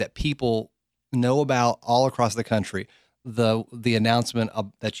that people know about all across the country. The announcement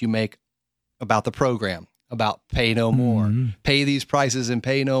that you make about the program, about pay no more, pay these prices and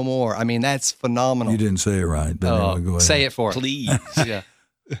pay no more. I mean, that's phenomenal. You didn't say it right. But go ahead. Say it for us. Please. Yeah.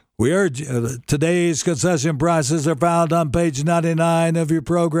 We urge today's concession prices are found on page 99 of your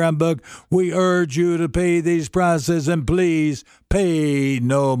program book. We urge you to pay these prices and please pay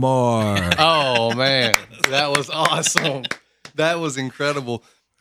no more. Oh, man. That was awesome. That was incredible.